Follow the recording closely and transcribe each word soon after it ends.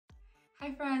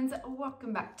Hi friends,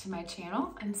 welcome back to my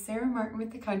channel. I'm Sarah Martin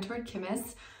with The Contoured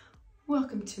Chemist.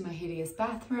 Welcome to my hideous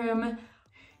bathroom.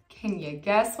 Can you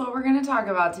guess what we're gonna talk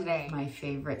about today? My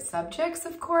favorite subjects,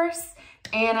 of course,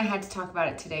 and I had to talk about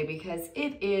it today because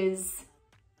it is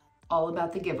all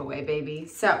about the giveaway, baby.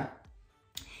 So,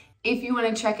 if you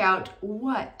wanna check out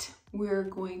what we're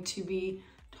going to be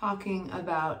talking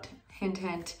about, hint,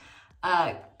 hint,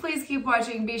 please keep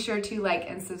watching. Be sure to like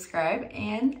and subscribe,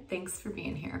 and thanks for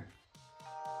being here.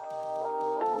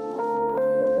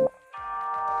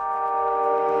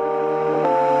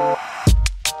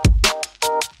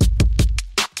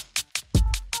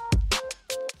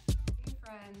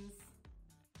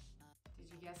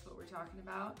 What we're talking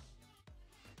about?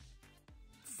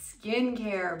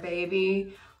 Skincare,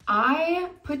 baby. I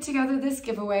put together this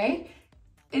giveaway.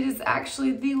 It is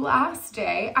actually the last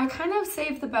day. I kind of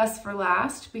saved the best for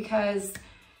last because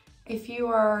if you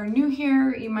are new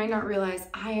here, you might not realize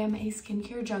I am a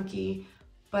skincare junkie,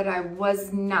 but I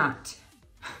was not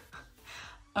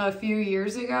a few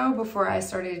years ago before I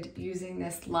started using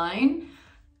this line.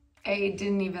 I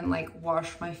didn't even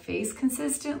wash my face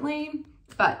consistently.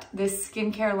 But this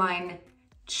skincare line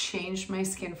changed my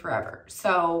skin forever.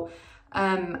 So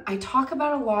I talk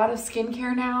about a lot of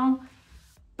skincare now,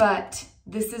 but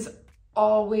this is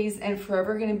always and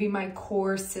forever gonna be my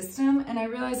core system. And I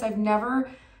realized I've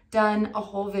never done a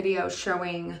whole video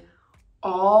showing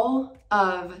all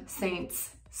of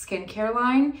Seint's skincare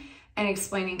line and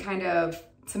explaining kind of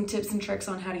some tips and tricks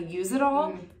on how to use it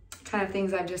all, kind of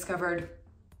things I've discovered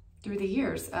through the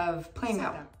years of playing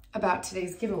about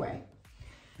today's giveaway.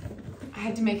 I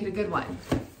had to make it a good one,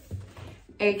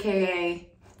 AKA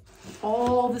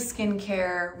all the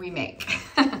skincare we make.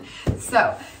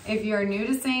 So if you're new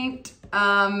to Seint,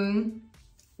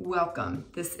 welcome.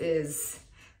 This is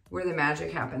where the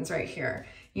magic happens right here.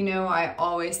 You know, I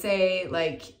always say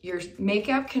your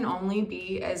makeup can only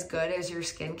be as good as your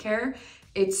skincare.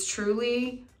 It's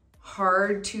truly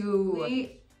hard to,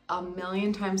 a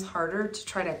million times harder to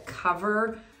try to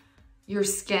cover your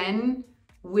skin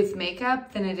with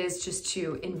makeup than it is just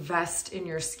to invest in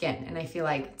your skin. And I feel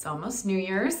like it's almost New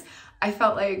Year's. I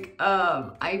felt like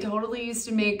I totally used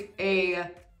to make a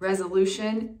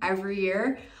resolution every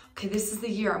year. Okay, this is the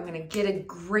year I'm gonna get a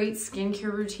great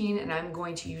skincare routine and I'm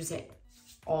going to use it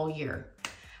all year.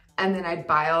 And then I'd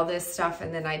buy all this stuff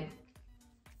and then I'd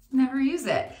never use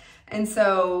it. And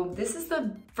so this is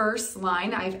the first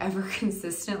line I've ever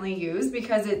consistently used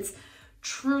because it's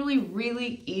truly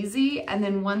really easy. And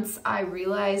then once I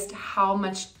realized how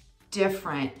much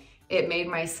different it made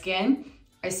my skin,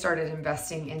 I started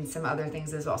investing in some other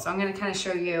things as well. So I'm gonna kind of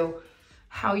show you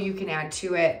how you can add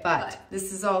to it, but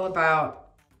this is all about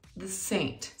the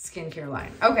Seint skincare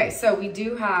line. Okay, so we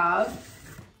do have,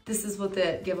 this is what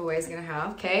the giveaway is gonna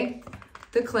have, okay?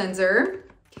 The cleanser,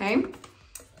 okay?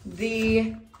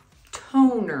 The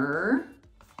toner,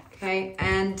 okay?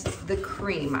 And the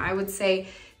cream. I would say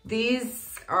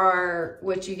these are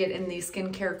what you get in the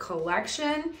skincare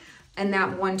collection, and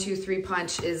that 1, 2, 3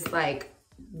 punch is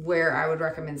where I would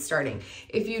recommend starting.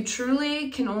 If you truly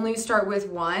can only start with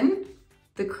one,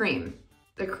 the cream.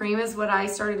 The cream is what I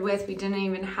started with. We didn't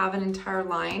even have an entire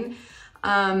line.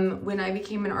 When I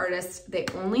became an artist, they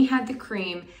only had the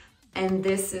cream, and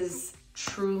this is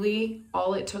truly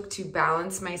all it took to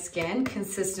balance my skin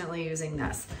consistently using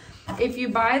this. If you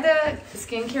buy the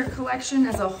skincare collection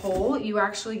as a whole, you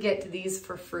actually get these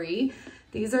for free.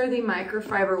 These are the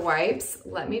microfiber wipes.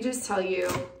 Let me just tell you,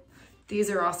 these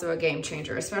are also a game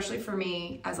changer, especially for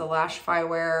me as a lash fi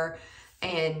wearer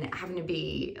and having to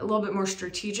be a little bit more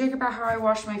strategic about how I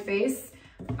wash my face.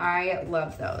 I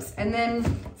love those. And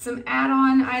then some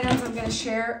add-on items I'm gonna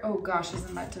share. Oh gosh,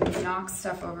 I'm about to knock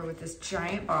stuff over with this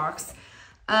giant box,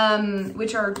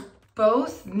 which are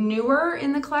both newer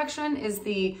in the collection, is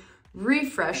the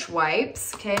refresh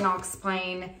wipes, okay, and I'll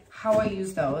explain how I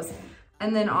use those.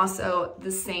 And then also the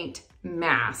Seint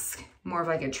mask, more of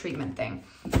a treatment thing.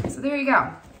 So there you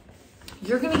go.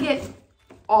 You're gonna get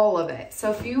all of it.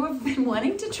 So if you have been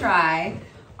wanting to try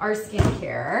our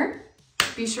skincare,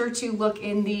 be sure to look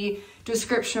in the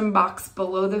description box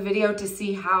below the video to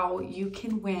see how you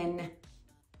can win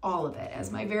all of it as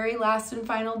my very last and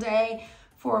final day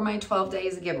for my 12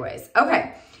 days of giveaways.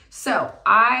 Okay, so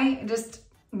I just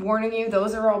warning you,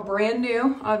 those are all brand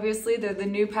new. Obviously, they're the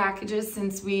new packages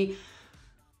since we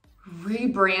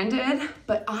rebranded,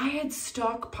 but I had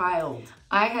stockpiled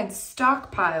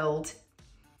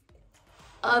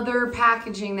other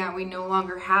packaging that we no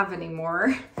longer have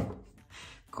anymore.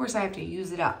 Of course, I have to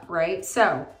use it up, right?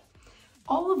 So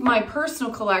all of my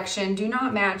personal collection do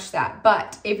not match that,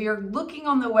 but if you're looking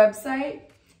on the website,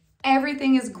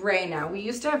 Everything is gray now. We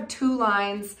used to have 2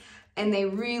 lines and they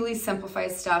really simplify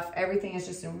stuff. Everything is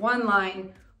just in 1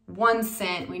 line, 1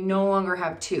 scent. We no longer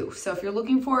have 2. So if you're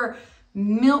looking for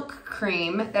milk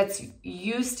cream, that's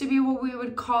used to be what we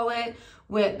would call it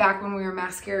back when we were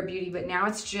Mascara Beauty, but now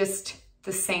it's just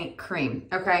the Seint cream,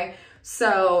 okay?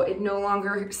 So it no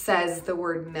longer says the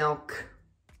word milk,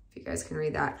 if you guys can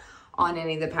read that, on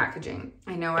any of the packaging.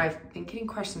 I know I've been getting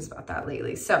questions about that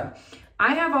lately. So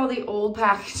I have all the old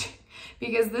packaging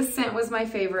because this scent was my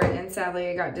favorite and sadly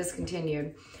it got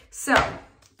discontinued. So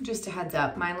just a heads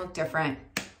up, mine look different.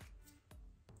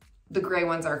 The gray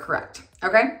ones are correct,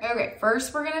 okay? Okay,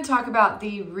 first we're gonna talk about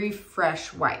the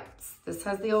Refresh Wipes. This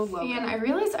has the old logo. And I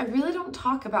realize I really don't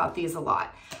talk about these a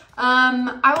lot.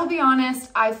 I will be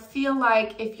honest, I feel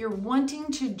like if you're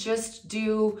wanting to just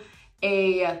do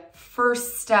a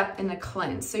first step in the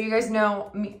cleanse, so you guys know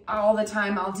me all the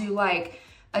time, I'll do like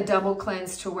a double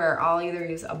cleanse to where I'll either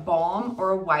use a balm or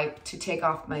a wipe to take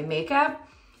off my makeup.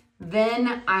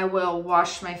 Then I will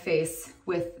wash my face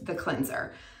with the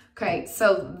cleanser. Okay,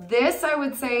 so this I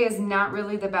would say is not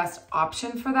really the best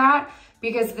option for that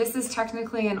because this is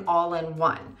technically an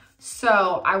all-in-one.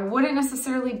 So I wouldn't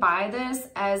necessarily buy this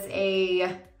as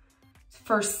a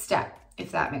first step,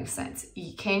 if that makes sense.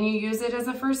 Can you use it as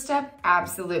a first step?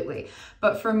 Absolutely.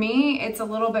 But for me, it's a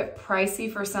little bit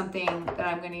pricey for something that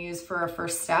I'm gonna use for a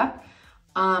first step.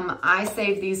 I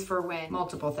save these for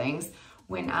multiple things.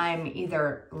 When I'm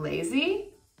either lazy,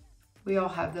 we all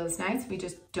have those nights, we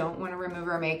just don't wanna remove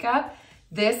our makeup.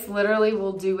 This literally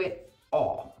will do it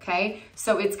all, okay?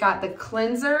 So it's got the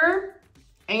cleanser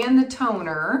and the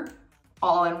toner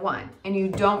all in one, and you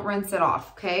don't rinse it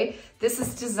off, okay? This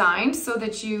is designed so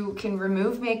that you can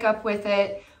remove makeup with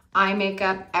it, eye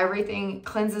makeup, everything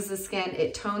cleanses the skin,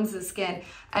 it tones the skin,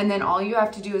 and then all you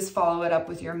have to do is follow it up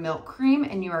with your milk cream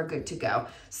and you are good to go.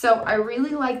 So I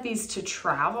really like these to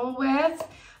travel with,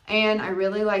 and I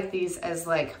really like these as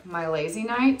like my lazy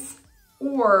nights,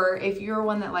 or if you're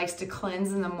one that likes to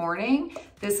cleanse in the morning,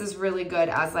 this is really good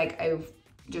as like a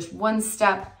just one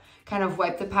step, kind of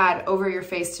wipe the pad over your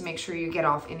face to make sure you get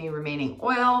off any remaining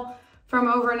oil from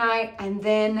overnight, and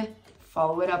then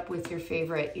follow it up with your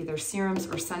favorite either serums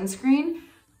or sunscreen,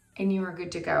 and you are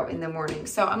good to go in the morning.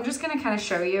 So I'm just gonna kind of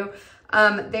show you.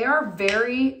 They are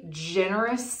very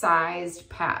generous sized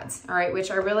pads, all right, which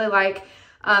I really like.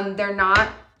 They're not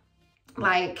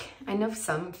like, I know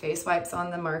some face wipes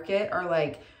on the market are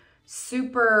like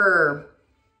super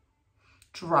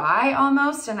dry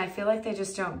almost, and I feel like they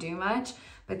just don't do much.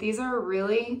 But these are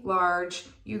really large.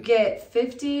 You get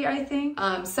 50, I think.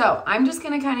 So I'm just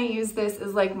gonna kind of use this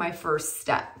as like my first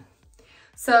step.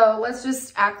 So let's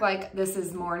just act like this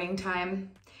is morning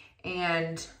time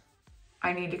and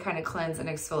I need to kind of cleanse and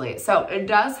exfoliate. So it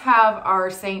does have our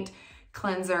Seint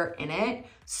cleanser in it,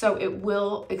 so it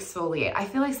will exfoliate. I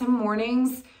feel like some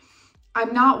mornings,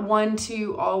 I'm not one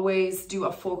to always do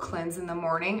a full cleanse in the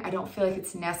morning. I don't feel like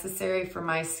it's necessary for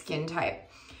my skin type.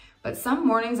 But some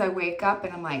mornings I wake up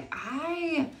and I'm like,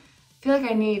 I feel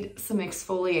like I need some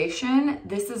exfoliation.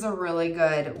 This is a really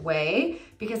good way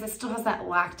because it still has that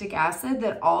lactic acid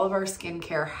that all of our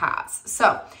skincare has.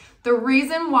 So the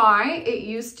reason why it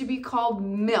used to be called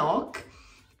milk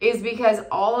is because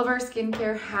all of our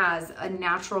skincare has a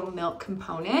natural milk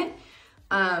component.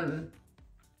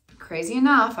 Crazy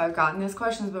enough, I've gotten these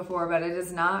questions before, but it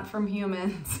is not from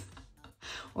humans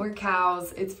or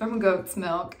cows. It's from goat's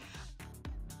milk.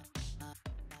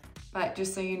 But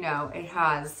just so you know, it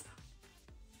has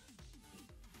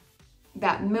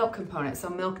that milk component. So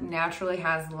milk naturally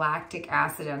has lactic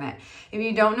acid in it. If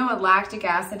you don't know what lactic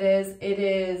acid is, it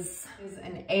is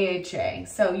an AHA.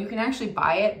 So you can actually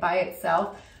buy it by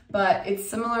itself, but it's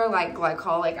similar like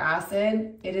glycolic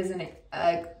acid. It is an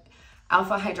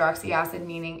alpha hydroxy acid,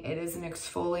 meaning it is an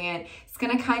exfoliant. It's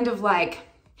gonna kind of like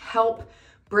help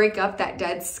break up that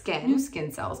dead skin, new skin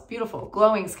cells, beautiful,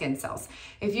 glowing skin cells.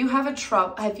 If you have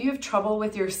trouble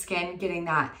with your skin getting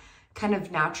that kind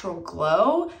of natural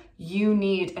glow, you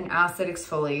need an acid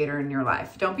exfoliator in your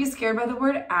life. Don't be scared by the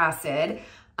word acid,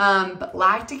 but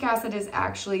lactic acid is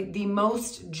actually the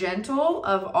most gentle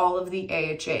of all of the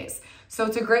AHAs. So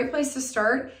it's a great place to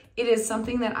start. It is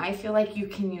something that I feel like you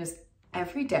can use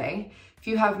every day. If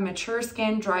you have mature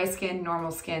skin, dry skin,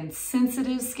 normal skin,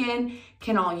 sensitive skin,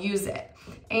 can all use it.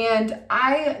 And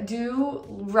I do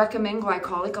recommend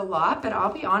glycolic a lot, but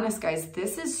I'll be honest, guys,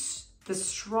 this is the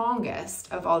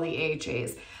strongest of all the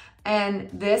AHAs. And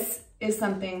this is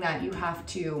something that you have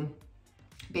to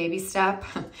baby step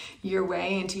your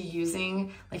way into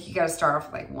using. Like you gotta start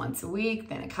off like once a week,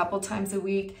 then a couple times a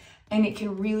week. and it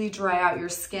can really dry out your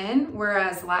skin,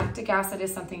 whereas lactic acid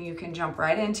is something you can jump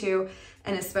right into,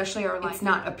 and especially it's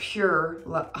not a pure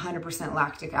 100%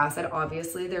 lactic acid.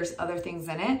 Obviously, there's other things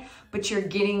in it, but you're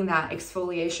getting that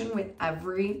exfoliation with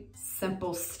every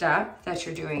simple step that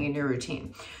you're doing in your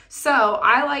routine. So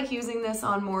I like using this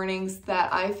on mornings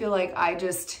that I feel like I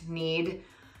just need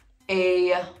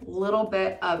a little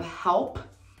bit of help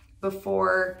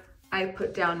before I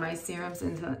put down my serums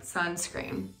and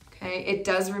sunscreen. Okay, it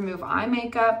does remove eye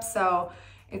makeup, so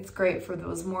it's great for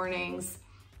those mornings.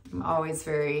 I'm always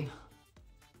very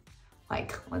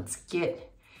like, if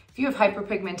you have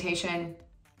hyperpigmentation,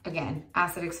 again,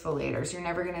 acid exfoliators. You're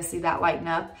never gonna see that lighten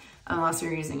up unless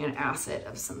you're using an acid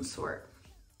of some sort.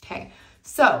 Okay,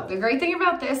 so the great thing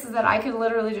about this is that I can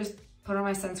literally just put on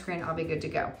my sunscreen, I'll be good to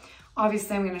go.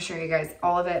 Obviously, I'm gonna show you guys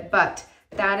all of it, but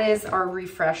that is our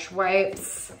refresh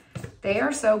wipes. They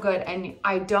are so good, and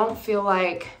I don't feel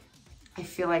like, I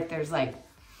feel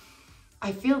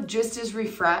just as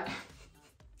refreshed,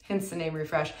 hence the name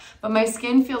refresh, but my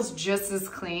skin feels just as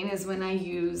clean as when I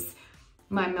use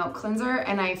my milk cleanser,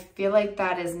 and I feel like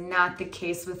that is not the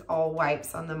case with all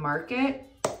wipes on the market.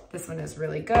 This one is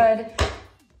really good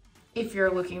if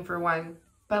you're looking for one,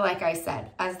 but like I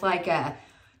said, as like if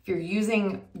you're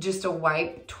using just a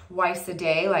wipe twice a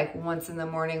day, like once in the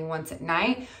morning, once at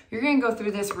night, you're gonna go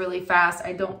through this really fast.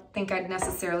 I don't think I'd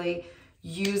necessarily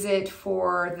use it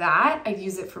for that. I'd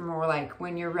use it for more like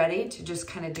when you're ready to just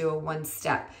kind of do a one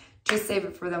step. Just save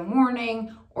it for the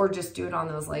morning, or just do it on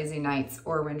those lazy nights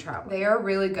or when traveling. They are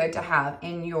really good to have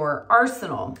in your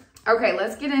arsenal. Okay,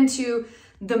 let's get into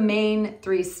the main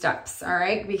 3 steps, all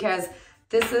right? Because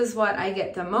this is what I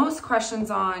get the most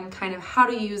questions on, kind of how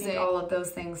to use it, all of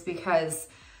those things, because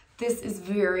this is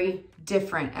very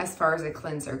different as far as a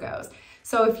cleanser goes.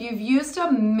 So if you've used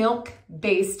a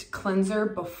milk-based cleanser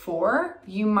before,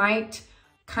 you might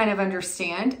kind of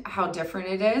understand how different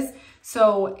it is.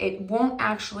 So it won't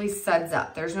actually suds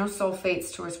up. There's no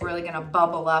sulfates to where it's really gonna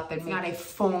bubble up, and not a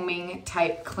foaming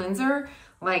type cleanser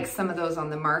like some of those on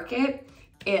the market.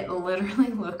 It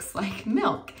literally looks like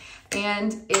milk,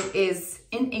 and it is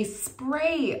in a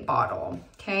spray bottle,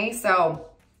 okay? So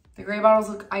the gray bottles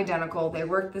look identical, they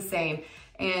work the same,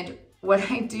 and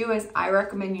what I do is I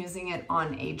recommend using it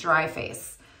on a dry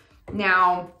face.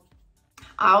 Now,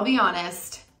 I'll be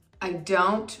honest, I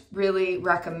don't really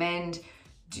recommend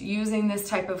using this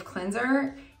type of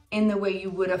cleanser in the way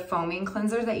you would a foaming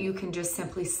cleanser that you can just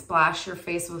simply splash your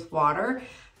face with water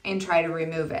and try to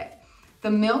remove it.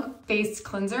 The milk-based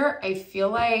cleanser, I feel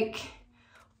like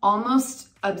almost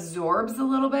absorbs a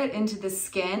little bit into the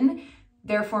skin,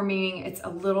 therefore meaning it's a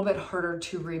little bit harder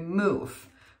to remove,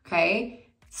 okay?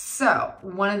 So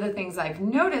one of the things I've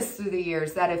noticed through the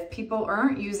years that if people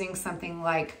aren't using something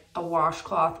like a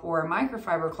washcloth or a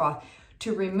microfiber cloth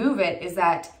to remove it, is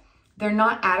that they're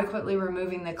not adequately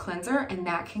removing the cleanser, and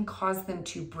that can cause them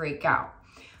to break out.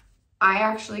 I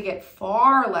actually get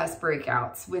far less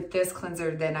breakouts with this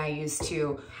cleanser than I used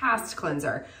to past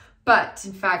cleanser. But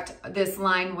in fact, this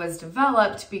line was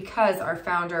developed because our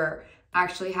founder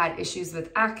actually had issues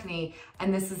with acne,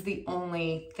 and this is the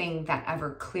only thing that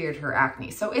ever cleared her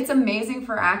acne. So it's amazing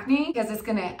for acne because it's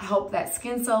gonna help that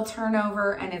skin cell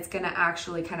turnover, and it's gonna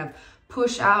actually kind of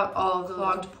push out all of the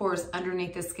clogged pores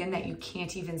underneath the skin that you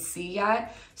can't even see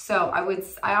yet. So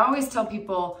I always tell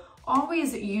people,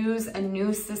 always use a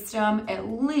new system at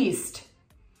least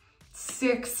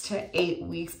 6 to 8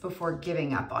 weeks before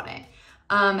giving up on it.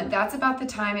 That's about the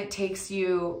time it takes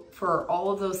you for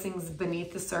all of those things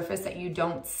beneath the surface that you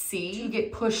don't see to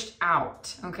get pushed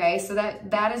out, okay? So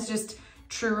that is just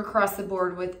true across the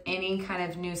board with any kind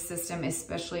of new system,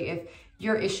 especially if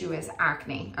your issue is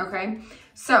acne, okay?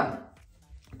 So,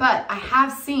 but I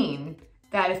have seen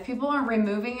that if people aren't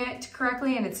removing it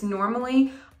correctly, and it's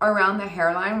normally around the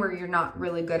hairline where you're not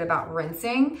really good about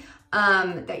rinsing,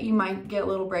 that you might get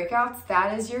little breakouts.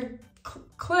 That is your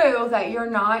clue that you're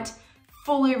not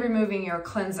fully removing your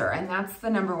cleanser, and that's the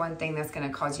 #1 thing that's gonna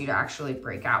cause you to actually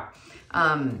break out.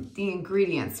 The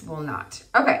ingredients will not.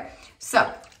 Okay,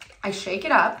 so I shake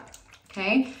it up,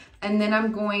 okay? And then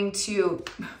I'm going to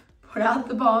put out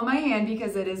the ball in my hand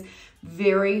because it is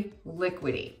very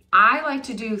liquidy. I like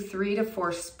to do 3 to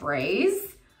 4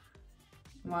 sprays.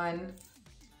 1,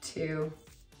 2,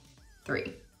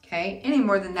 3, okay? Any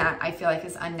more than that, I feel like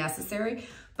is unnecessary,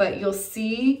 but you'll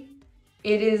see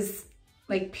it is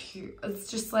like pure, it's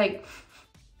just like,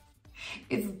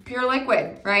 it's pure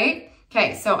liquid, right?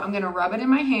 Okay, so I'm gonna rub it in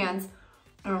my hands,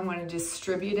 and I'm gonna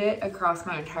distribute it across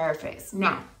my entire face.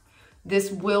 Now,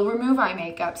 this will remove eye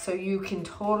makeup, so you can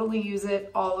totally use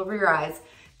it all over your eyes.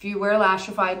 If you wear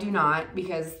Lashify, do not,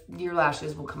 because your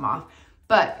lashes will come off.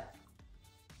 But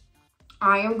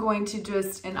I am going to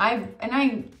just, and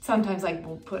I sometimes like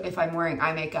will put, if I'm wearing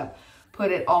eye makeup,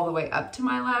 put it all the way up to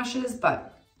my lashes,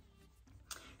 but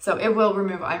so it will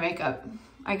remove eye makeup.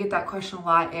 I get that question a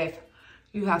lot, if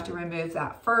you have to remove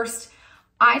that first.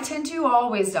 I tend to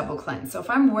always double cleanse. So if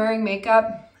I'm wearing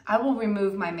makeup, I will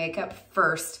remove my makeup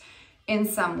first in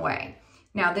some way.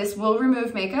 Now this will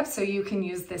remove makeup, so you can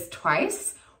use this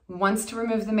twice, once to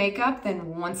remove the makeup,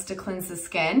 then once to cleanse the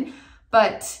skin.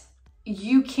 But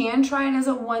you can try it as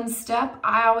a one step.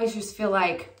 I always just feel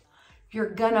like you're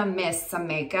gonna miss some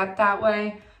makeup that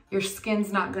way. Your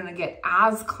skin's not gonna get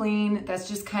as clean. That's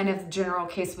just kind of the general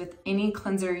case with any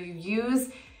cleanser you use.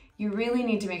 You really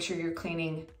need to make sure you're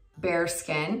cleaning bare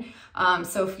skin.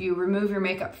 So if you remove your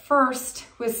makeup first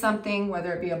with something,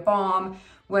 whether it be a balm,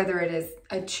 whether it is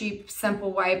a cheap,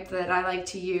 simple wipe that I like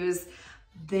to use,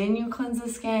 then you cleanse the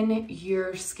skin,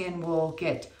 your skin will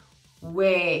get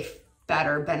way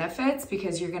better benefits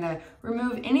because you're gonna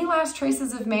remove any last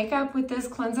traces of makeup with this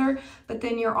cleanser, but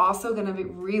then you're also gonna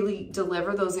really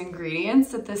deliver those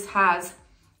ingredients that this has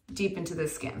deep into the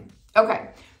skin. Okay,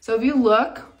 so if you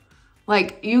look,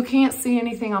 like you can't see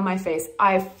anything on my face.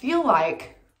 I feel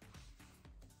like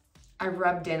I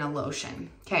rubbed in a lotion.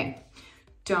 Okay,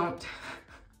 don't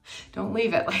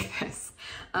leave it like this.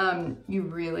 You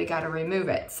really gotta remove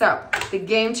it. So the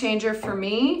game changer for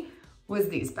me was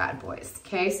these bad boys.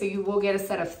 Okay, so you will get a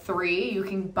set of 3. You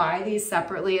can buy these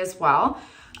separately as well.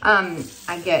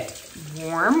 I get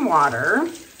warm water.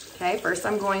 Okay, first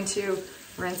I'm going to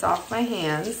rinse off my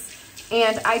hands.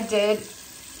 And I did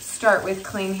start with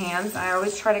clean hands. I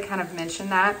always try to kind of mention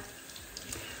that.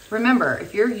 Remember,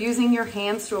 if you're using your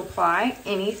hands to apply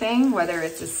anything, whether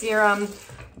it's a serum,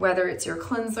 whether it's your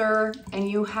cleanser, and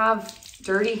you have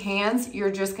dirty hands,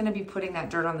 you're just gonna be putting that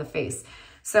dirt on the face.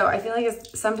 So I feel like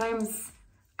sometimes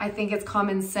I think it's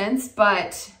common sense,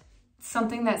 but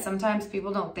something that sometimes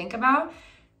people don't think about.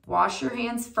 Wash your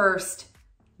hands first,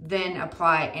 then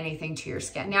apply anything to your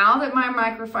skin. Now that my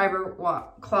microfiber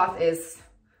cloth is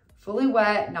fully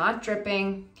wet, not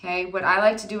dripping, okay, what I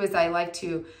like to do is I like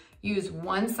to use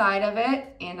one side of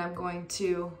it, and I'm going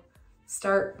to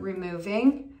start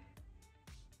removing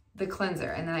the cleanser,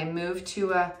 and then I move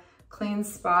to a clean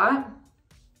spot.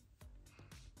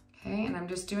 Okay, and I'm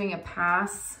just doing a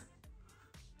pass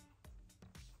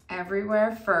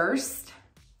everywhere first.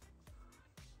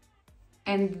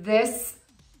 And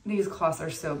these cloths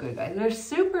are so good, guys. They're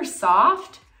super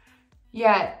soft,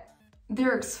 yet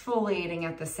they're exfoliating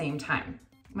at the same time.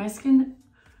 My skin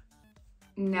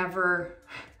never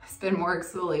has been more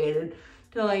exfoliated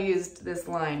till I used this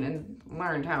line and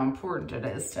learned how important it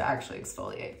is to actually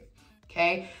exfoliate,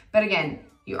 okay? But again,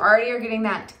 you already are getting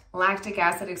that lactic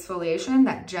acid exfoliation,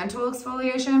 that gentle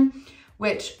exfoliation,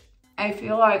 which I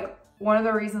feel like one of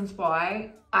the reasons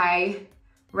why I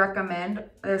recommend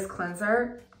this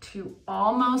cleanser to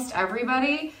almost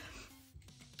everybody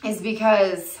is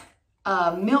because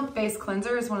milk-based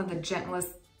cleanser is one of the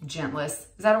gentlest,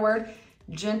 is that a word?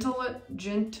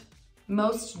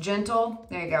 Most gentle,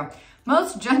 there you go.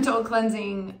 Most gentle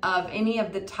cleansing of any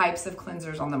of the types of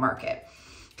cleansers on the market.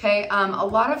 Okay, a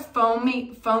lot of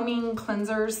foaming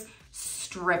cleansers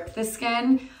strip the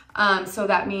skin. So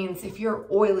that means if you're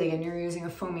oily and you're using a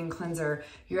foaming cleanser,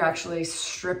 you're actually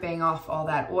stripping off all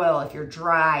that oil. If you're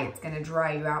dry, it's gonna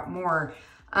dry you out more.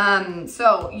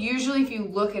 So usually if you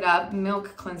look it up,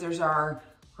 milk cleansers are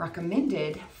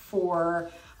recommended for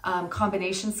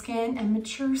combination skin and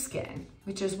mature skin,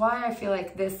 which is why I feel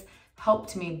like this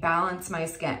helped me balance my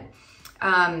skin.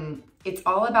 It's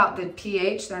all about the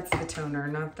pH, that's the toner,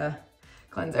 not the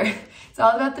cleanser. It's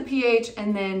all about the pH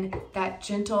and then that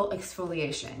gentle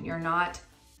exfoliation. You're not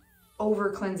over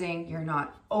cleansing, you're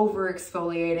not over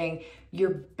exfoliating,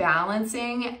 you're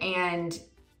balancing, and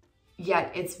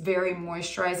yet it's very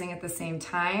moisturizing at the same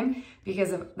time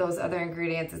because of those other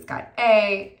ingredients. It's got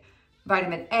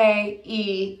vitamin A,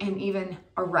 E, and even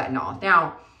a retinol.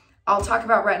 Now, I'll talk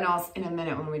about retinols in a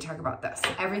minute when we talk about this.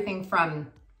 Everything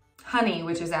from honey,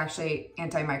 which is actually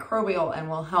antimicrobial and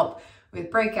will help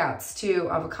with breakouts, to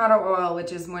avocado oil,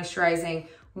 which is moisturizing,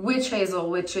 witch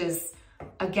hazel, which is,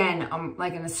 again,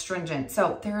 like an astringent.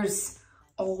 So there's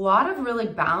a lot of really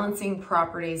balancing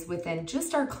properties within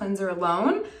just our cleanser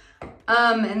alone.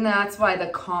 And that's why the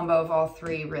combo of all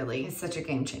 3 really is such a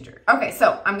game changer. Okay,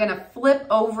 so I'm gonna flip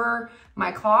over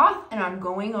my cloth and I'm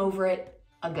going over it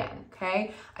again,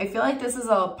 okay? I feel like this is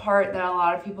a part that a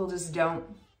lot of people just don't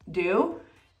do,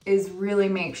 is really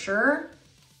make sure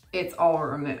it's all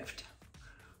removed.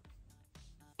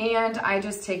 And I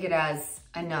just take it as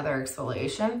another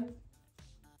exfoliation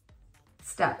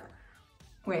step,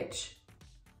 which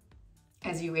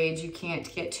as you age, you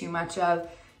can't get too much of.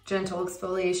 gentle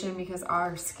exfoliation because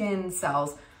our skin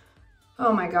cells,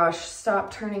 oh my gosh, stop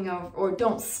turning over, or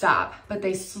don't stop, but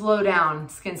they slow down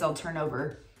skin cell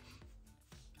turnover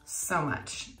so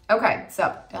much. Okay,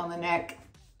 so down the neck.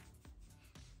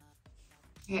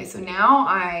 Okay, so now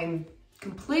I'm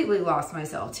completely lost my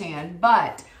self-tan,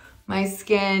 but my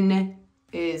skin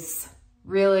is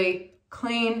really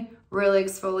clean, really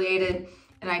exfoliated,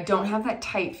 and I don't have that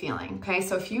tight feeling, okay?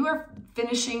 So if you are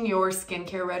finishing your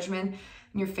skincare regimen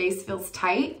and your face feels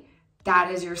tight,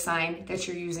 that is your sign that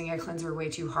you're using a cleanser way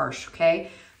too harsh, okay?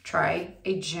 Try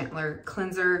a gentler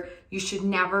cleanser. You should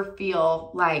never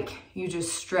feel like you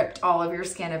just stripped all of your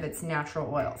skin of its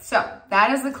natural oil. So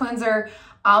that is the cleanser.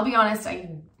 I'll be honest,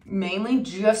 I mainly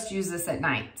just use this at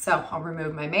night. So I'll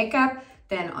remove my makeup,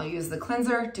 then I'll use the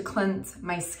cleanser to cleanse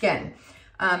my skin.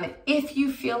 If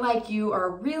you feel like you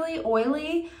are really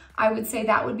oily, I would say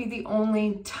that would be the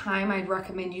only time I'd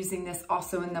recommend using this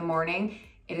also in the morning.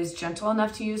 It is gentle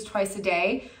enough to use twice a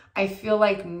day. I feel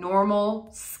like normal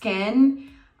skin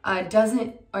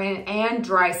and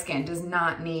dry skin does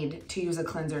not need to use a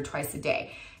cleanser twice a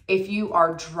day. If you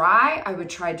are dry, I would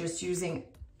try just using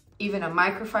even a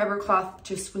microfiber cloth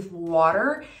just with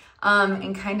water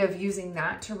and kind of using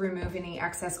that to remove any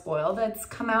excess oil that's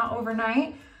come out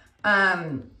overnight.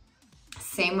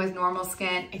 Same with normal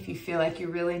skin. If you feel like you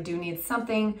really do need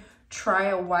something, try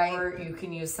a wipe. You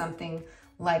can use something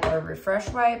like our Refresh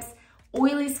wipes.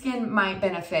 Oily skin might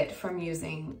benefit from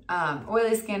using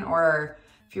oily skin, or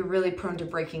if you're really prone to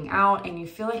breaking out and you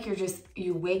feel like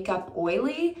you wake up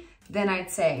oily, then I'd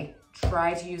say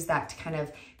try to use that to kind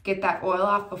of get that oil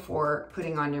off before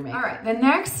putting on your makeup. All right, the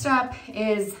next step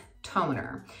is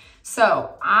toner.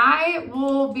 So I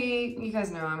will be, you guys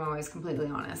know I'm always completely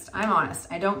honest. I'm honest.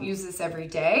 I don't use this every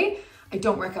day. I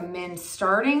don't recommend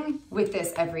starting with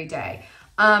this every day.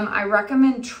 I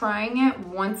recommend trying it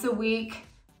once a week,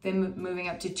 then moving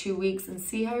up to 2 weeks and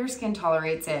see how your skin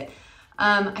tolerates it.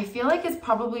 I feel like it's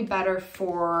probably better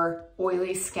for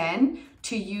oily skin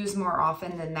to use more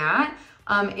often than that.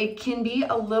 It can be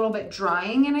a little bit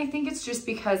drying, and I think it's just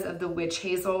because of the witch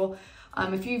hazel.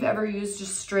 If you've ever used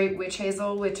just straight witch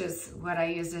hazel, which is what I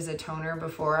used as a toner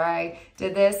before I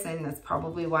did this, and that's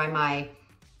probably why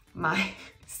my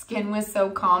skin was so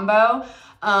combo.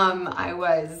 I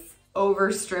was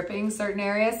over stripping certain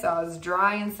areas, so I was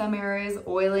dry in some areas,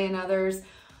 oily in others.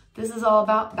 This is all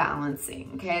about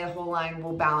balancing, okay? The whole line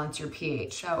will balance your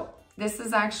pH. So this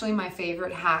is actually my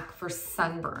favorite hack for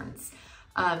sunburns.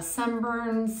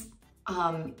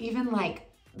 Even like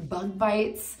bug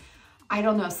bites. I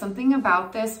don't know, something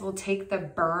about this will take the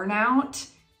burn out,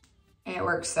 and it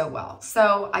works so well.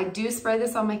 So I do spray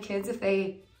this on my kids if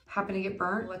they happen to get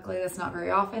burnt. Luckily, that's not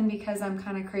very often because I'm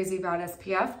kind of crazy about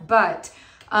SPF, but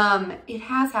it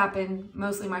has happened,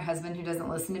 mostly my husband who doesn't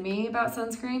listen to me about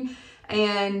sunscreen,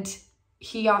 and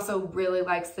he also really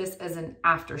likes this as an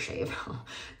aftershave.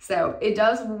 So it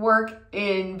does work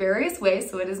in various ways,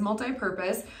 so it is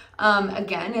multi-purpose.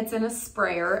 Again, it's in a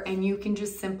sprayer and you can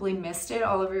just simply mist it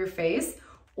all over your face,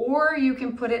 or you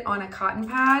can put it on a cotton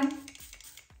pad,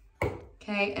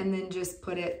 okay, and then just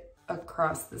put it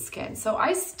across the skin. So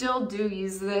I still do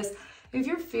use this. If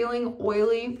you're feeling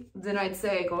oily, then I'd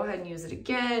say go ahead and use it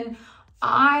again.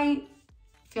 I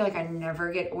feel like I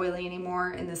never get oily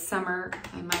anymore. In the summer,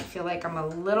 I might feel like I'm a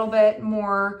little bit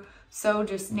more so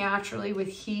just naturally with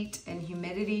heat and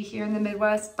humidity here in the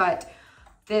Midwest, but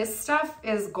this stuff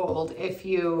is gold if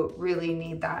you really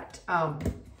need that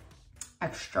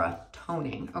extra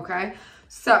toning, okay?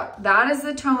 So that is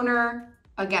the toner.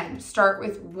 Again, start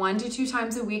with 1 to 2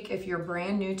 times a week if you're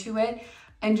brand new to it,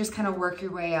 and just kind of work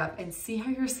your way up and see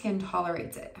how your skin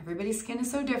tolerates it. Everybody's skin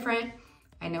is so different.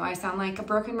 I know I sound like a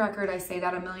broken record. I say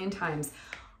that a million times,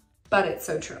 but it's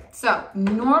so true. So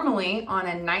normally on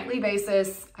a nightly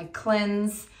basis, I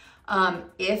cleanse.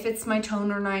 If it's my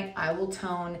toner night, I will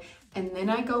tone, and then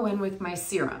I go in with my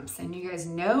serums. And you guys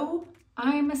know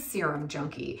I'm a serum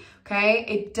junkie, okay?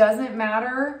 It doesn't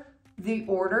matter the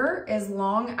order as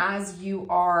long as you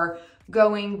are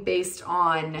going based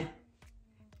on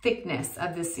thickness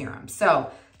of the serum.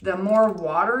 So the more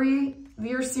watery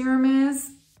your serum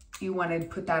is, you want to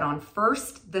put that on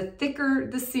first. The thicker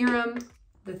the serum,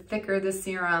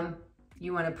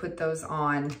 you want to put those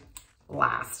on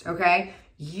last, okay?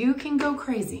 You can go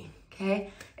crazy, okay?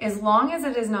 As long as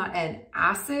it is not an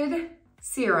acid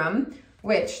serum,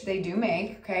 which they do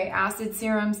make, okay? Acid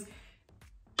serums,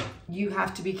 you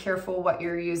have to be careful what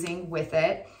you're using with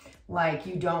it. Like,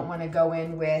 you don't want to go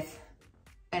in with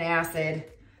an acid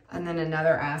and then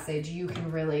another acid. You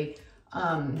can really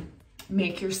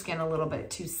make your skin a little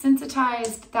bit too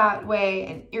sensitized that way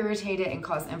and irritate it and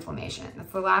cause inflammation.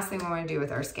 That's the last thing we want to do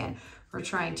with our skin. We're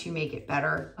trying to make it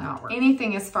better, not worse.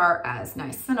 Anything as far as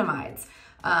niacinamides,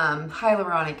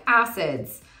 hyaluronic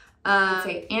acids, I'd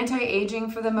say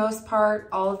anti-aging for the most part,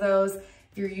 all of those.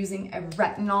 If you're using a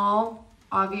retinol,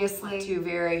 obviously, to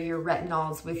vary your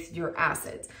retinols with your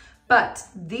acids. But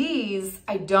these,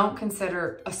 I don't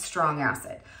consider a strong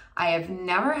acid. I have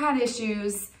never had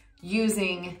issues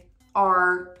using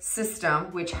our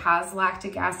system, which has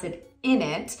lactic acid in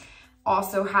it,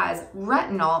 also has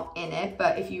retinol in it.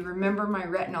 But if you remember my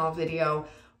retinol video,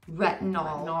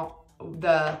 retinol,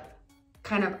 the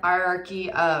kind of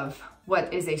hierarchy of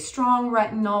what is a strong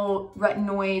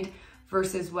retinoid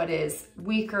versus what is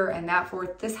weaker and that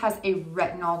forth. This has a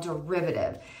retinol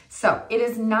derivative. So it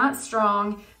is not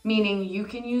strong, meaning you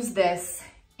can use this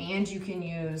and you can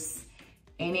use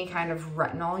any kind of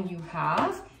retinol you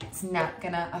have. It's not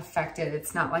gonna affect it.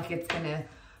 It's not like it's gonna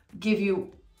give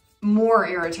you more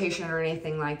irritation or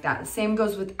anything like that. The same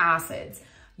goes with acids.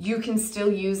 You can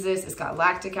still use this. It's got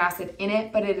lactic acid in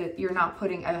it, but you're not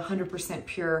putting a 100%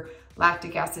 pure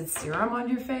lactic acid serum on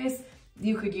your face.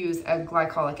 You could use a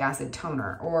glycolic acid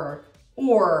toner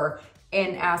or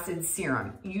an acid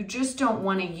serum. You just don't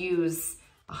want to use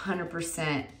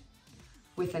 100%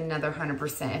 with another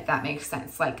 100%, if that makes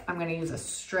sense. Like, I'm going to use a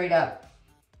straight up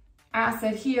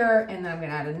acid here, and then I'm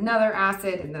going to add another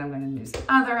acid, and then I'm going to use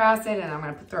other acid, and I'm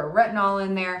going to throw retinol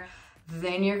in there.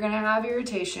 Then you're going to have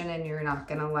irritation and you're not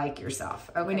going to like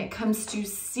yourself. When it comes to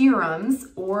serums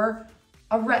or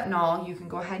a retinol, you can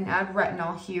go ahead and add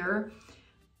retinol here.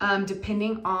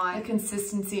 Depending on the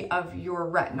consistency of your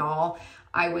retinol,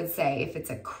 I would say if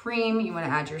it's a cream, you want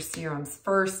to add your serums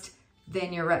first,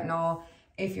 then your retinol.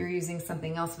 If you're using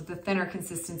something else with a thinner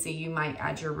consistency, you might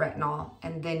add your retinol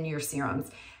and then your serums.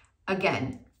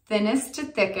 Again, thinnest to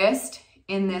thickest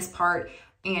in this part,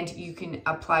 and you can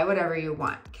apply whatever you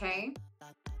want, okay?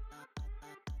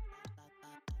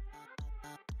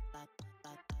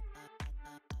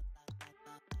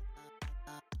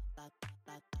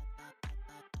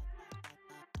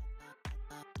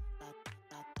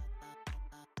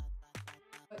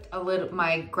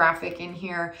 My graphic in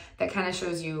here that kind of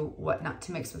shows you what not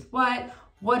to mix with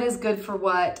what is good for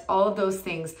what, all of those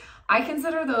things. I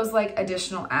consider those like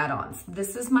additional add-ons.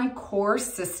 This is my core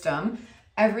system.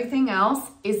 Everything else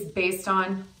is based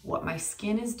on what my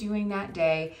skin is doing that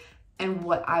day and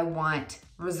what I want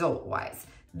result-wise.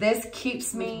 This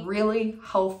keeps me really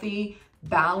healthy,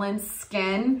 balanced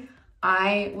skin.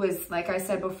 I was, like I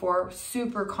said before,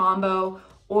 super combo,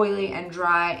 oily and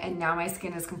dry, and now my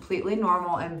skin is completely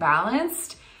normal and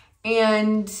balanced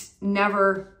and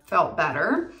never felt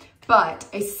better. But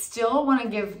I still want to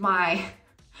give my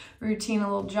routine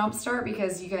a little jump start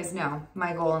because you guys know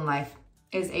my goal in life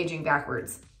is aging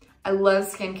backwards. I love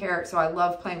skincare, so I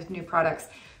love playing with new products,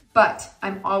 but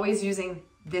I'm always using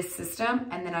this system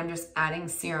and then I'm just adding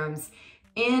serums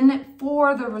in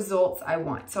for the results I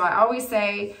want. So I always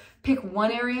say, pick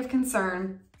one area of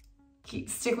concern,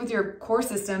 stick with your core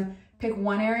system, pick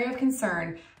one area of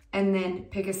concern, and then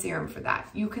pick a serum for that.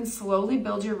 You can slowly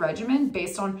build your regimen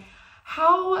based on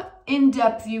how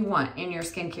in-depth you want in your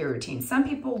skincare routine. Some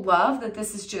people love that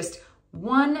this is just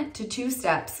 1 to 2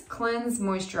 steps, cleanse,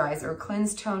 moisturize, or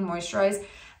cleanse, tone, moisturize.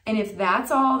 And if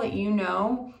that's all that you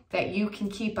know that you can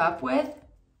keep up with,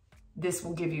 this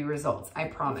will give you results, I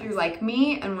promise. If you're like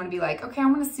me and want to be like, okay, I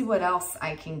want to see what else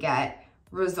I can get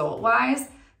result-wise,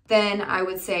 then I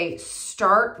would say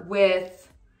start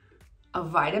with a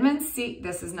vitamin C.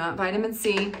 This is not vitamin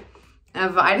C. A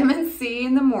vitamin C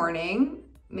in the morning.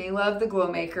 May love the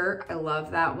Glow Maker. I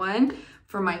love that one.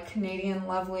 For my Canadian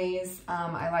lovelies,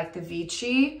 I like the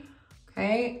Vichy,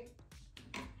 okay?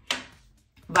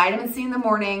 Vitamin C in the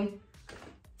morning,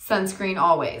 sunscreen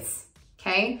always,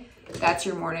 okay? That's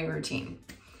your morning routine.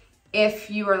 If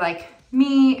you are like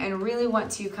me and really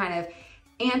want to kind of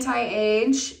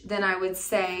anti-age, then I would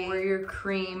say for your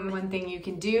cream, one thing you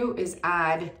can do is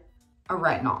add a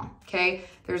retinol, okay?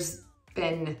 There's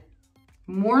been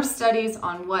more studies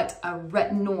on what a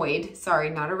retinoid, sorry,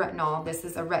 not a retinol, this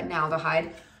is a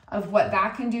retinaldehyde, of what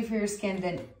that can do for your skin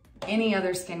than any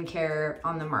other skincare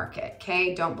on the market,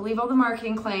 okay? Don't believe all the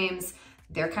marketing claims.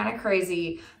 They're kind of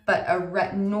crazy, but a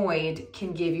retinoid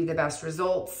can give you the best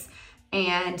results.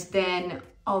 And then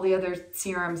all the other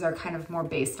serums are kind of more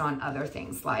based on other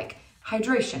things like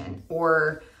hydration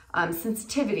or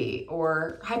sensitivity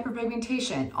or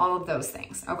hyperpigmentation, all of those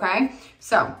things, okay?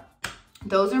 So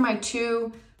those are my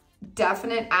 2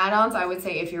 definite add-ons. I would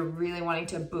say if you're really wanting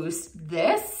to boost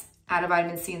this, add a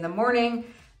vitamin C in the morning,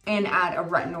 and add a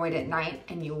retinoid at night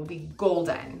and you will be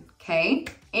golden, okay?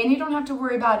 And you don't have to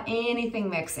worry about anything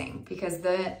mixing because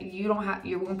you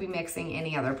won't be mixing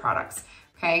any other products,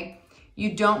 okay?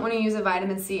 You don't want to use a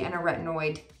vitamin C and a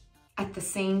retinoid at the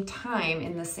same time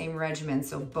in the same regimen,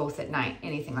 so both at night,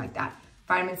 anything like that.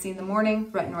 Vitamin C in the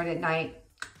morning, retinoid at night,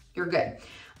 you're good.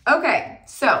 Okay,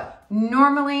 so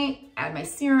normally add my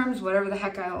serums, whatever the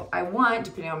heck I want,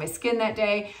 depending on my skin that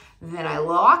day, then I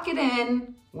lock it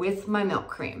in with my milk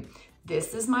cream.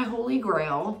 This is my holy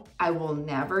grail. I will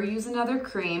never use another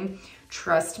cream.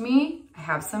 Trust me, I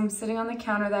have some sitting on the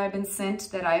counter that I've been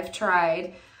sent that I've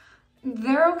tried.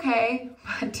 They're okay,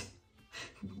 but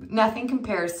nothing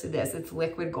compares to this. It's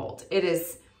liquid gold. It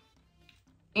is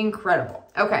incredible.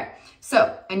 Okay,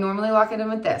 so I normally lock it in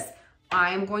with this.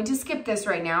 I'm going to skip this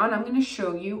right now and I'm going to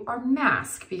show you our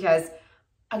mask because,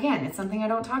 again, it's something I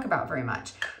don't talk about very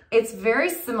much. It's very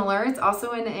similar. It's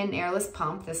also in an airless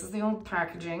pump. This is the old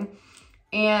packaging.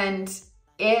 And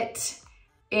it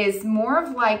is more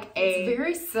of like it's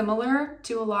very similar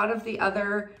to a lot of the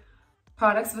other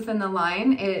products within the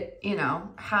line. It, you know,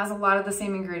 has a lot of the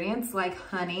same ingredients like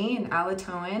honey and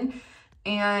allantoin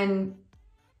and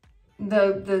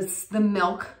the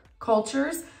milk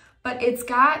cultures, but it's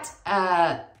got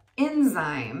a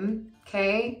enzyme,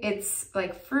 okay? It's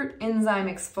like fruit enzyme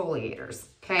exfoliators,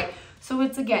 okay? So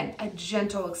it's, again, a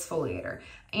gentle exfoliator.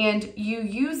 And you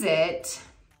use it,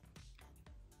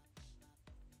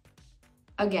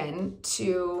 again,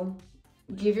 to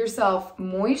give yourself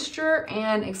moisture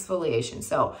and exfoliation.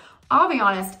 So I'll be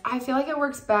honest, I feel like it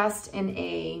works best in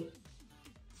a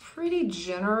pretty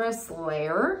generous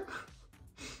layer.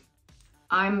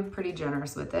 I'm pretty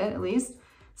generous with it, at least,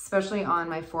 especially on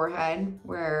my forehead,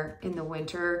 where in the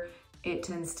winter, it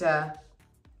tends to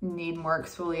need more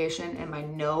exfoliation. And my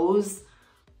nose,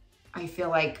 I feel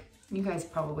like, you guys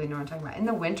probably know what I'm talking about. In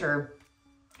the winter,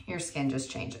 your skin just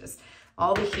changes.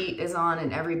 All the heat is on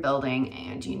in every building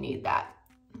and you need that,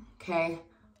 okay?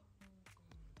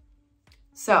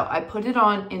 So I put it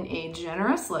on in a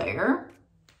generous layer.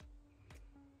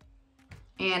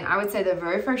 And I would say the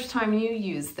very first time you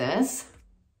use this,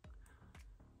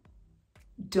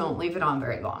 don't leave it on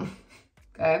very long,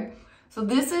 okay? So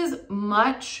this is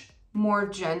much more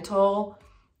gentle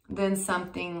than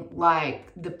something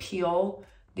like the peel,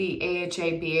 the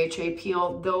AHA, BHA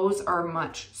peel. Those are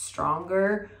much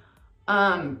stronger.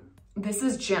 This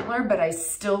is gentler, but I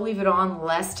still leave it on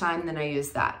less time than I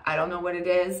use that. I don't know what it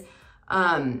is,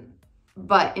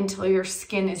 but until your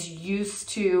skin is used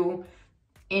to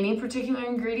any particular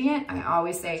ingredient, I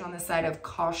always say on the side of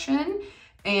caution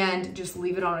and just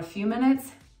leave it on a few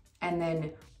minutes and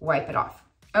then wipe it off.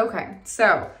 Okay,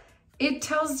 so it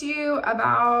tells you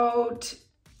about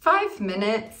 5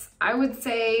 minutes. I would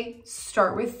say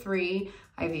start with 3.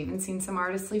 I've even seen some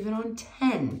artists leave it on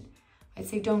 10. I'd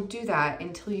say don't do that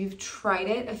until you've tried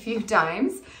it a few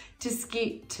times to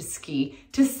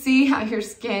see how your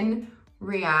skin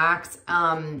reacts.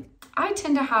 I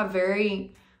tend to have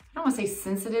very, I don't want to say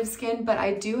sensitive skin, but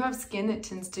I do have skin that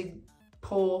tends to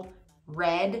pull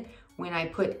red when I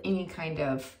put any kind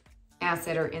of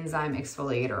acid or enzyme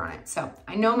exfoliator on it. So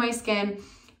I know my skin,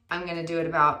 I'm gonna do it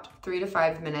about 3 to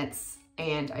 5 minutes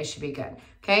and I should be good.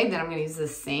 Okay, then I'm gonna use the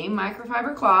same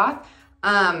microfiber cloth,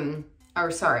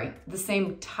 the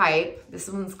same type, this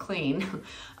one's clean,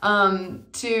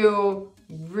 to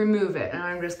remove it. And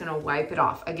I'm just gonna wipe it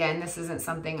off. Again, this isn't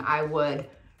something I would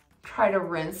try to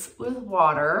rinse with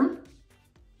water.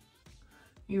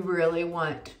 You really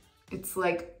want, it's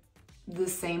like the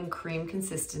same cream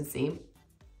consistency.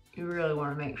 You really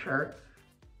want to make sure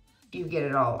you get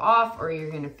it all off or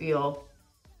you're going to feel,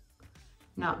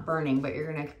 not burning, but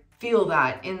you're going to feel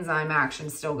that enzyme action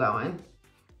still going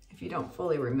if you don't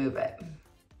fully remove it.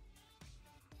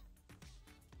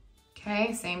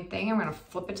 Okay, same thing. I'm going to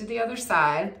flip it to the other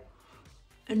side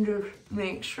and just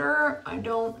make sure I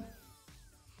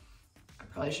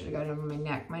probably should have got it on my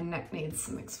neck. My neck needs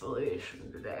some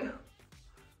exfoliation today.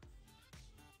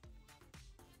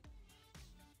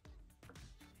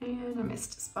 And I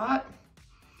missed a spot.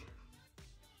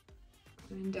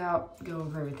 When in doubt, go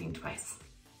over everything twice.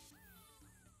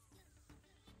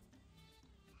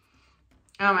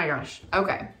 Oh my gosh,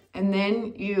 okay. And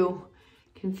then you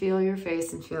can feel your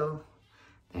face and feel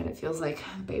that it feels like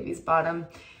a baby's bottom.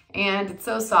 And it's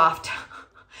so soft.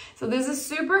 So this is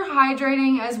super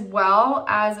hydrating as well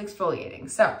as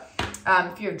exfoliating. So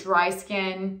if you're dry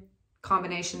skin,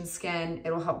 combination skin,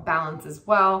 it'll help balance as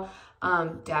well.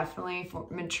 Definitely for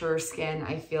mature skin,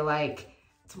 I feel like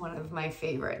it's one of my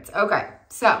favorites. Okay,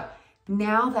 so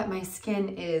now that my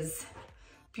skin is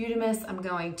beautimous, I'm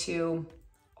going to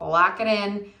lock it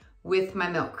in with my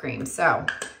milk cream. So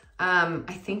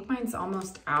I think mine's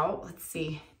almost out. Let's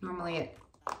see. Normally it...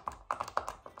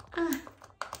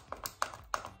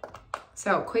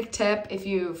 So quick tip, if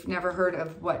you've never heard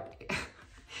of what...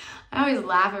 I always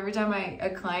laugh every time a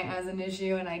client has an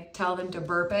issue and I tell them to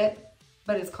burp it,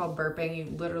 but it's called burping. You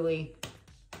literally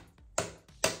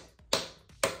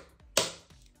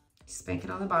spank it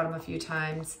on the bottom a few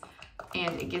times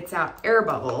and it gets out air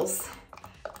bubbles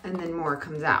and then more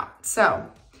comes out. So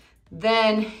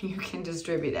then you can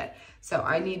distribute it. So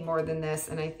I need more than this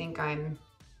and I think I'm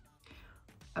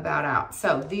about out.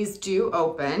 So these do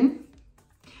open.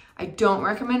 I don't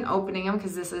recommend opening them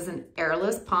because this is an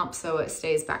airless pump, so it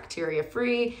stays bacteria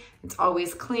free. It's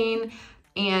always clean.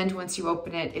 And once you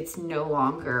open it, it's no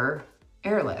longer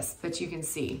airless, but you can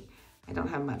see I don't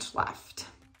have much left,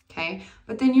 okay?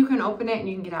 But then you can open it and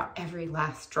you can get out every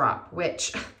last drop,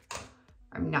 which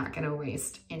I'm not gonna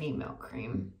waste any milk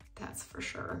cream, that's for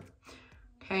sure.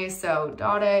 Okay, so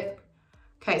dot it.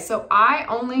 Okay, so I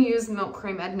only use milk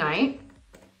cream at night.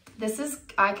 This is,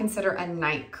 I consider a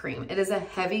night cream. It is a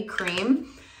heavy cream.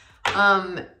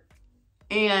 And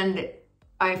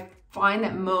I find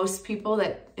that most people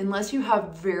that, unless you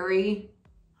have very,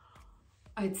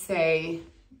 I'd say,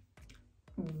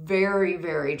 very,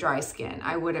 very dry skin,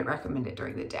 I wouldn't recommend it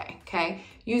during the day, okay?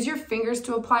 Use your fingers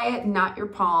to apply it, not your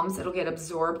palms. It'll get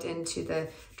absorbed into the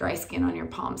dry skin on your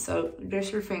palms. So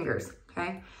just your fingers,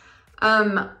 okay?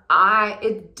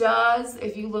 It does,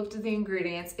 if you looked at the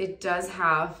ingredients, it does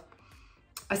have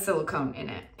a silicone in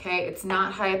it, okay? It's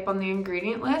not high up on the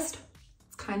ingredient list.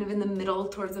 It's kind of in the middle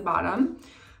towards the bottom.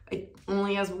 It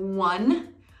only has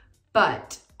one,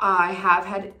 but I have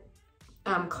had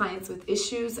clients with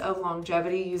issues of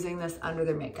longevity using this under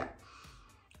their makeup.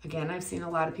 Again, I've seen a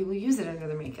lot of people use it under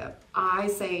their makeup. I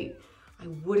say I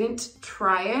wouldn't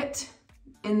try it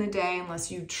in the day unless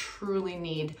you truly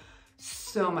need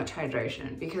so much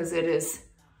hydration because it is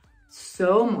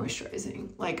so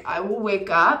moisturizing. Like I will wake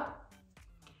up,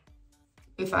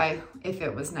 if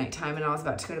it was nighttime and I was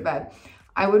about to go to bed,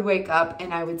 I would wake up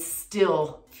and I would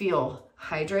still feel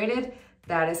hydrated.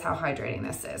 That is how hydrating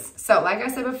this is. So like I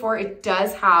said before, it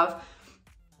does have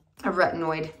a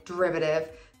retinoid derivative,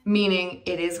 meaning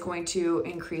it is going to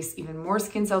increase even more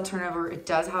skin cell turnover. It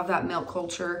does have that milk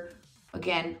culture,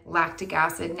 again, lactic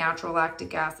acid, natural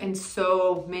lactic acid, and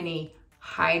so many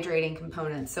hydrating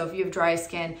components. So if you have dry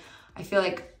skin, I feel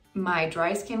like my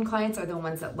dry skin clients are the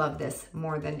ones that love this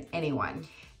more than anyone,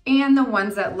 and the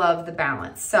ones that love the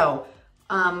balance. So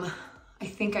I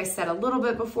think I said a little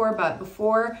bit before, but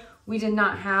before we did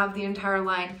not have the entire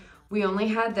line. We only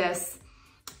had this,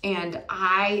 and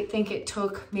I think it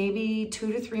took maybe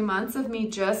 2 to 3 months of me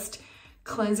just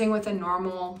cleansing with a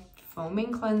normal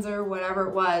foaming cleanser, whatever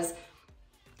it was,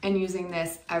 and using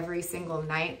this every single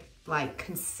night, like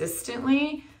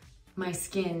consistently. My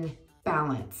skin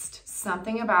balanced.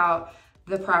 Something about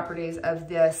the properties of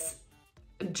this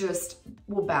just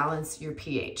will balance your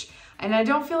pH. And I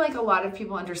don't feel like a lot of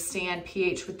people understand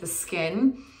pH with the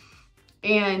skin.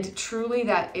 And truly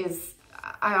that is,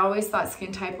 I always thought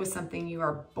skin type was something you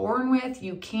are born with.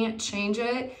 You can't change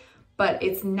it, but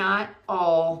it's not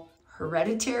all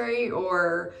hereditary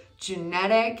or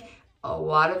genetic. A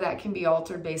lot of that can be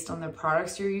altered based on the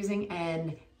products you're using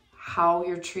and how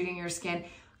you're treating your skin.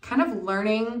 Kind of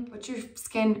learning what your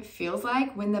skin feels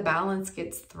like when the balance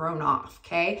gets thrown off,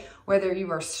 okay? Whether you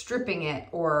are stripping it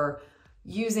or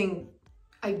using,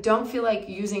 I don't feel like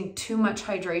using too much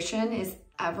hydration is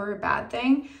ever a bad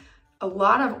thing. A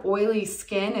lot of oily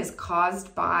skin is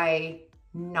caused by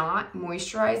not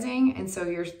moisturizing, and so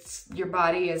your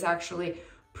body is actually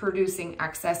producing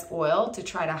excess oil to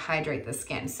try to hydrate the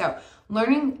skin. So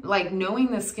learning, like knowing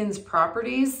the skin's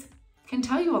properties can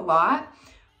tell you a lot,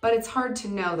 but it's hard to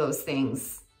know those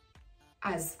things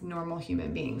as normal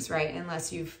human beings, right?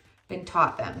 Unless you've been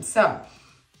taught them. So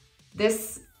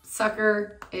this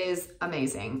sucker is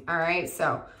amazing, all right?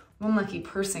 So one lucky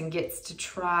person gets to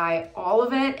try all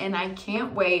of it, and I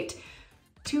can't wait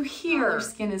to hear how your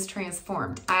skin is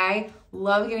transformed. I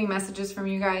love getting messages from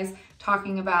you guys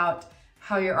talking about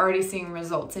how you're already seeing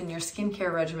results in your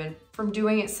skincare regimen from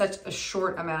doing it such a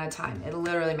short amount of time. It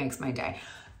literally makes my day.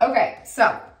 Okay,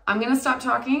 so I'm gonna stop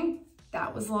talking.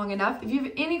 That was long enough. If you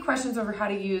have any questions over how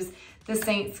to use the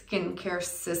Seint Skincare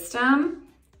system,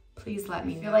 please let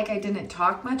me know. I feel like I didn't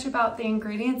talk much about the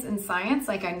ingredients and science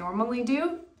like I normally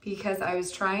do because I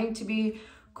was trying to be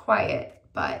quiet,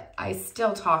 but I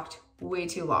still talked way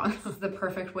too long. This is the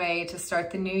perfect way to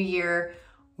start the new year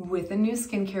with a new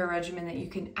skincare regimen that you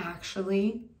can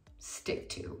actually stick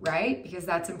to, right? Because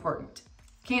that's important.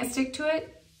 Can't stick to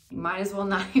it, you might as well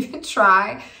not even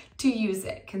try to use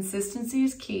it. Consistency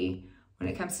is key when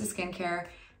it comes to skincare.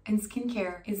 And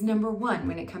skincare is #1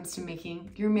 when it comes to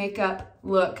making your makeup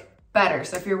look better.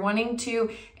 So if you're wanting to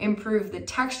improve the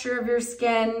texture of your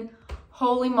skin,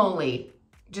 holy moly,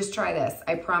 just try this.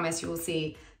 I promise you will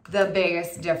see the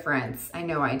biggest difference. I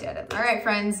know I did it. All right,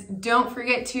 friends, don't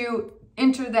forget to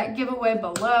enter that giveaway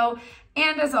below.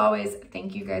 And as always,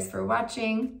 thank you guys for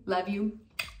watching. Love you.